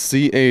space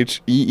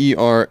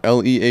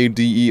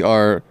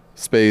CHEERLEADER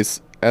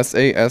space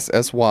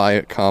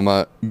SASSY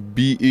comma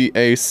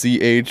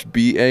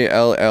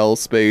BEACHBALL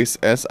space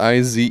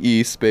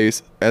SIZE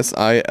space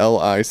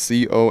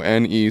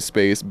SILICONE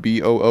space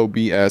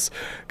BOOBS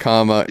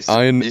comma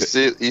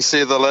You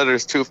say the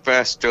letters too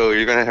fast, Joe.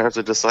 You're gonna have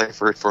to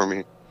decipher it for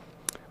me.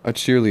 A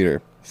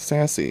cheerleader,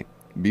 sassy,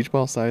 beach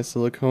ball size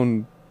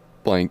silicone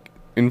blank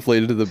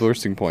inflated to the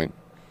bursting point.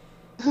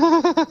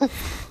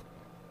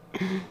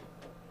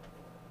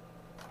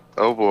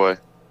 Oh boy.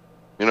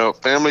 You know,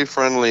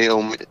 family-friendly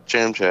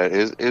Jam Chat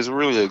is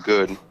really a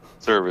good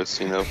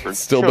service, you know, for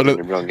children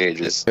of young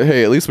ages.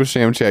 Hey, at least with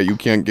Sham Chat, you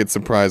can't get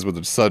surprised with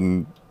a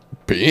sudden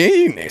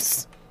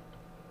penis.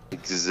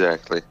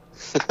 Exactly.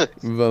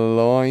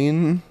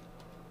 Veloin.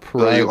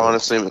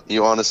 So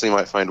you honestly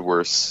might find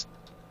worse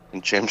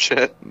in Jam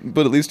Chat.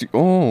 But at least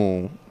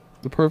the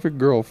perfect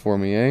girl for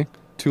me, eh?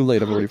 Too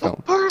late, I've already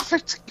found.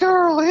 Perfect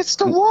girl, it's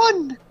the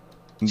one.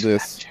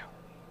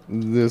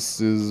 This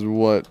is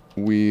what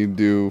we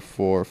do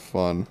for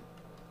fun.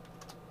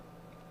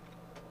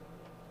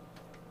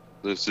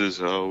 This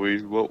is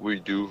what we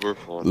do for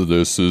fun.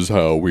 This is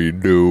how we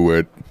do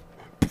it.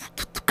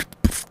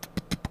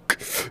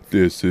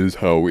 This is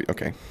how we...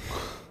 Okay.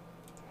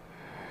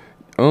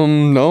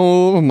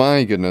 No,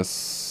 my goodness.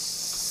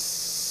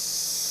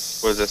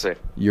 What does that say?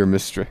 Your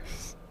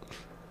mistress.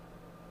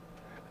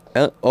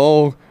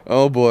 Oh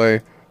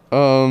boy.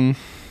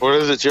 What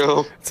is it,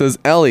 Joe? It says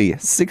Ellie,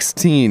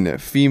 16,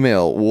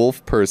 female,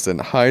 wolf person,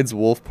 hides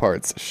wolf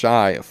parts,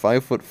 shy,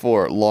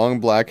 5'4", long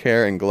black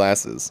hair and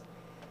glasses.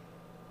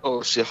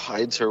 Oh, she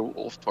hides her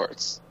wolf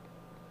parts.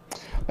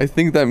 I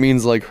think that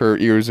means like her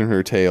ears and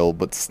her tail,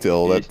 but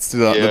still, that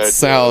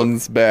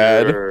sounds Joe.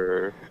 bad.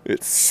 Sure.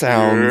 It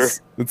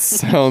sounds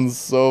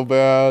so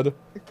bad.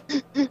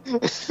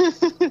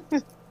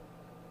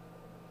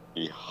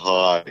 He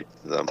hides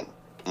them.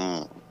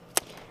 Mm.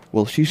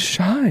 Well, she's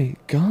shy.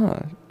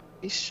 God.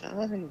 He's shy.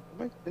 Oh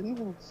my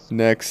goodness.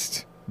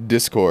 Next,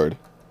 Discord.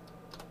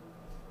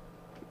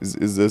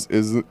 Is this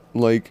Discord?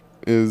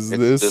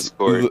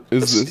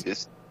 It's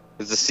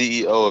the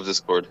CEO of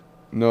Discord.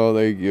 No,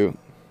 thank you.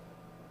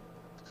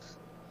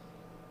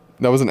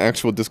 That was an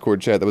actual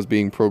Discord chat that was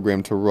being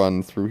programmed to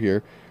run through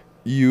here.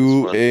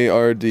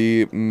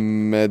 UARD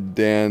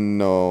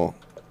Medano.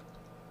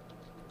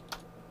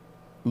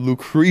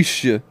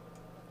 Lucretia.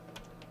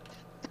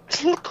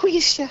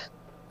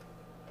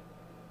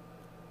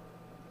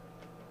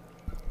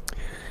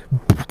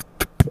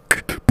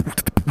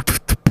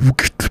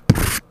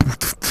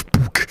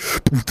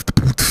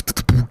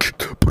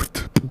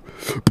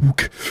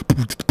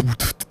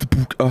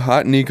 A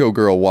hot Nico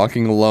girl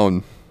walking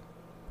alone.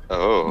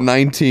 Oh.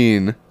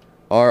 19.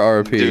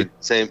 RRP. Dude,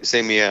 say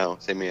meow.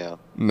 Say meow.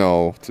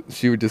 No,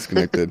 she was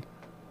disconnected.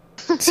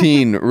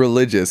 Teen,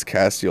 religious,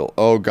 Castiel.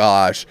 Oh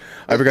gosh,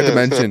 I forgot to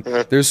mention.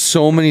 There's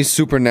so many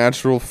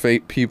supernatural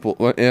fate people.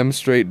 M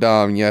straight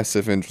dom. Yes,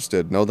 if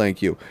interested. No,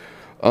 thank you.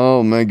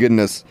 Oh my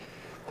goodness.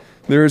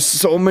 There's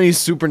so many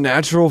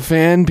supernatural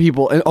fan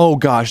people, and oh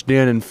gosh,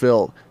 Dan and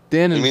Phil.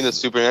 Dan and You mean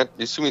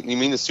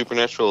the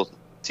supernatural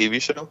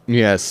TV show?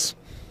 Yes.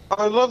 Oh,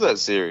 I love that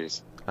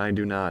series. I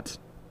do not.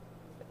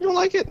 You don't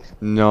like it?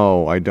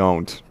 No, I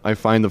don't. I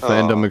find the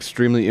fandom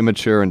extremely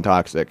immature and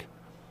toxic.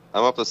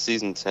 I'm up to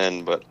season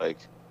 10, but like,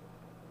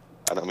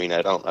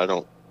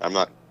 I'm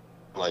not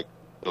like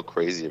so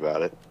crazy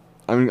about it.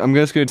 I'm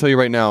just gonna tell you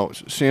right now,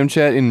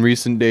 Shamchat in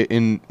recent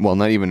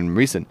not even in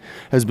recent,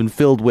 has been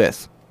filled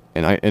with,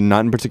 and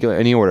not in particular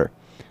any order,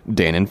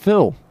 Dan and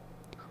Phil.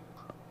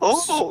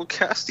 Oh,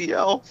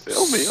 Castiel,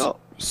 fill me up.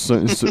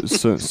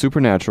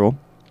 Supernatural,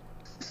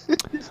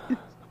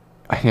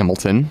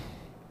 Hamilton,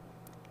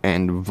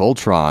 and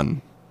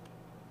Voltron.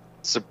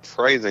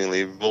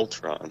 Surprisingly,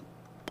 Voltron.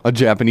 A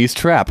Japanese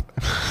trap.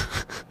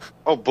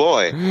 Oh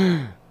boy.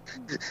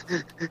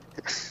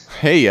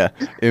 Hey,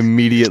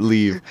 immediate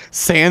leave.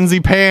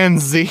 Sansy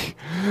pansy.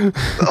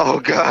 Oh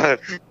god.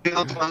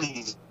 No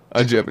puns.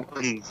 A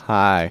Japanese.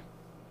 Hi.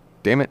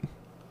 Damn it.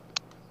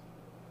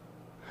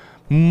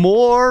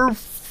 More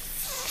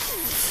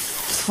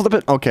flip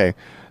it. Okay.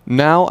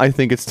 Now I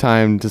think it's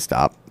time to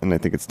stop, and I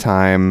think it's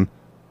time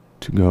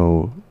to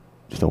go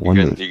to the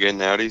wonder. You getting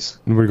outies?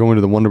 And we're going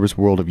to the wondrous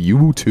world of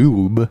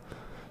YouTube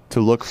to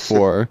look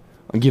for.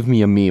 Give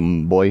me a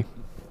meme, boy.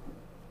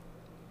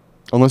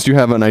 Unless you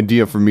have an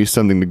idea for me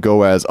something to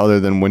go as other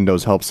than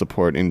Windows help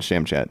support in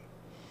Shamchat.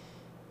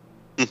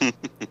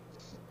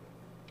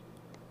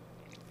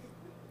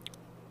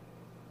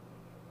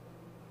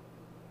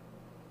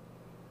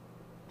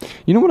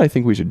 You know what I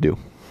think we should do?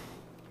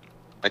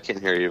 I can't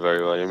hear you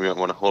very well. You might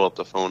want to hold up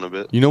the phone a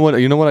bit. You know what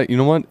we're gonna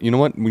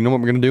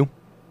do?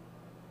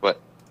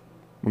 What?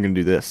 We're gonna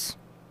do this.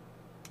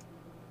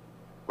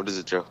 What is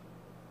it, Joe?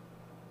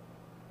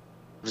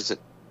 What is it?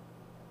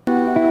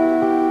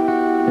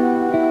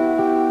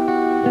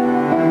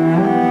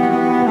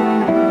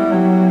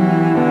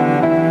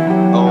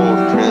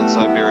 Oh,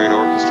 Trans-Siberian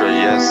Orchestra,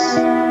 yes.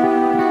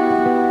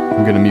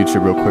 I'm gonna mute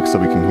you real quick so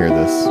we can hear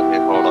this. Okay,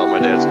 hold on. My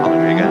dad's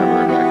calling me again. I'll be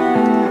right back.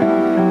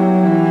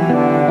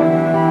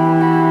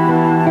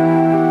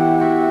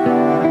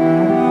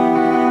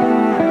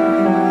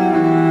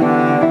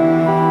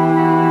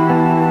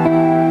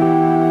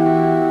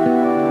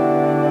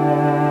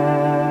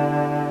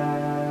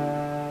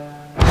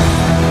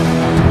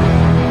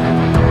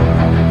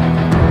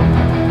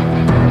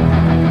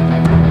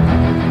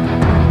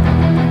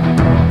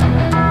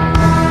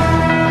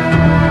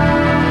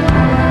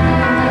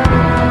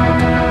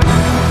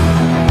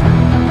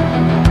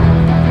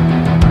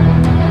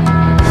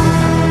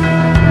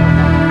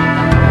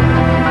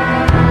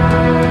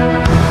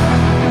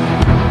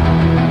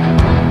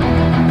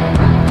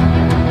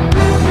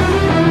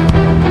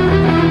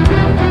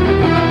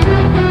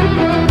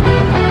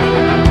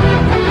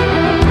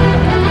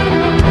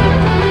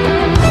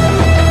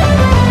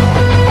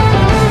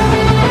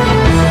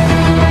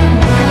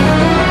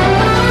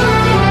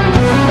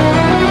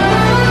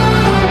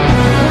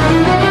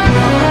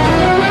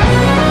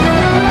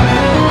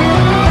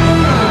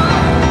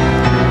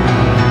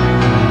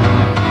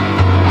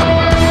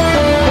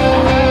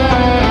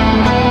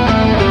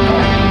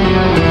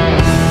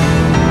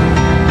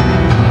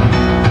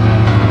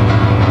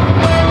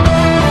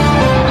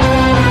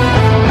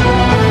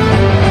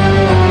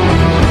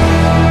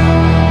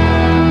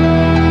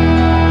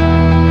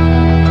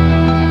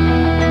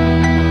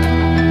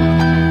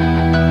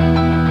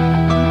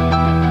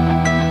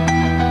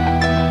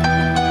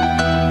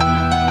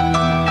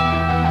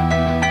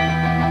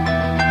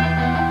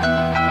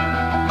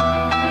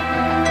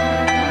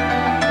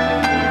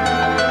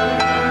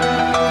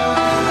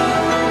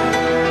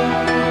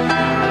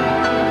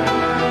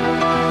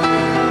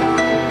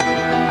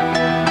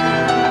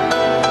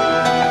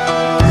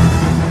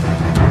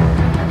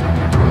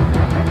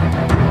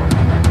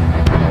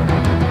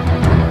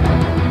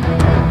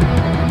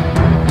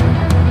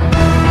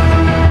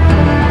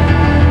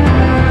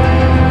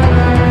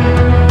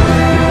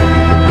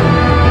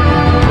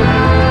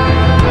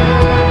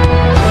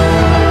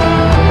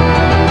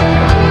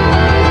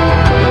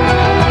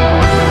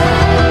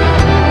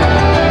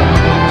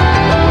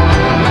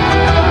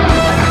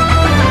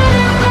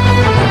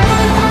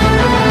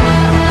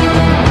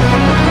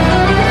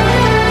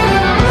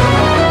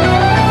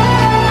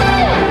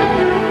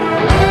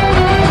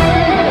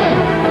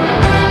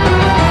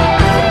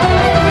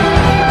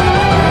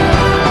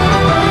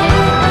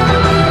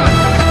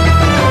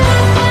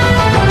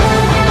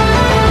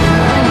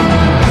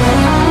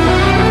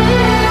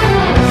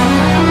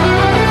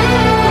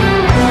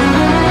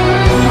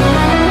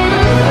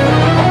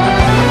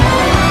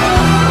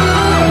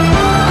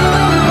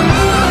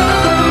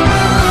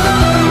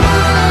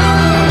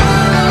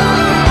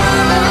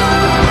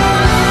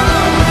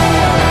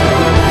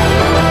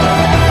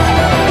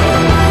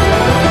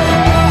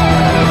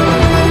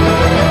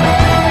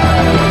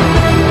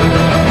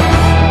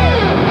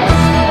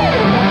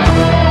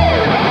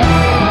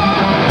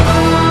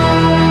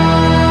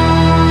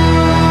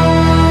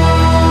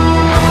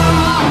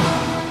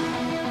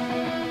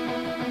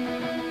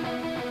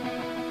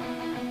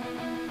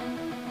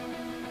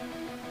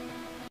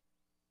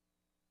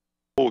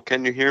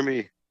 can you hear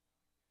me?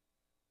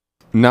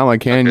 Now I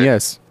can, Okay.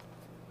 yes.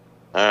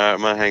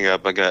 I'm gonna hang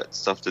up. I got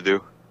stuff to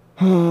do.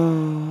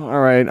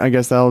 Alright, I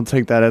guess I'll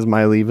take that as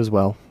my leave as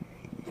well.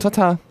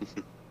 Ta-ta.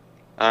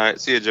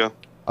 Alright, see you, Joe.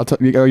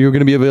 Are you going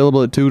to be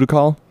available at 2 to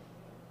call?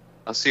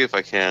 I'll see if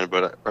I can,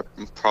 but I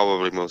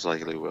probably most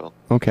likely will.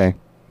 Okay.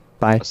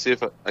 Bye. I'll see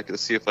if I can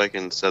see if I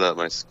can set up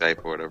my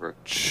Skype or whatever.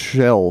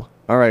 Chill.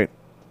 Alright.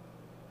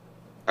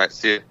 Alright,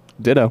 see you.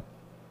 Ditto.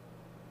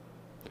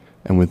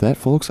 And with that,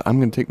 folks, I'm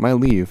going to take my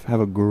leave.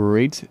 Have a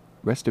great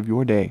rest of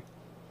your day.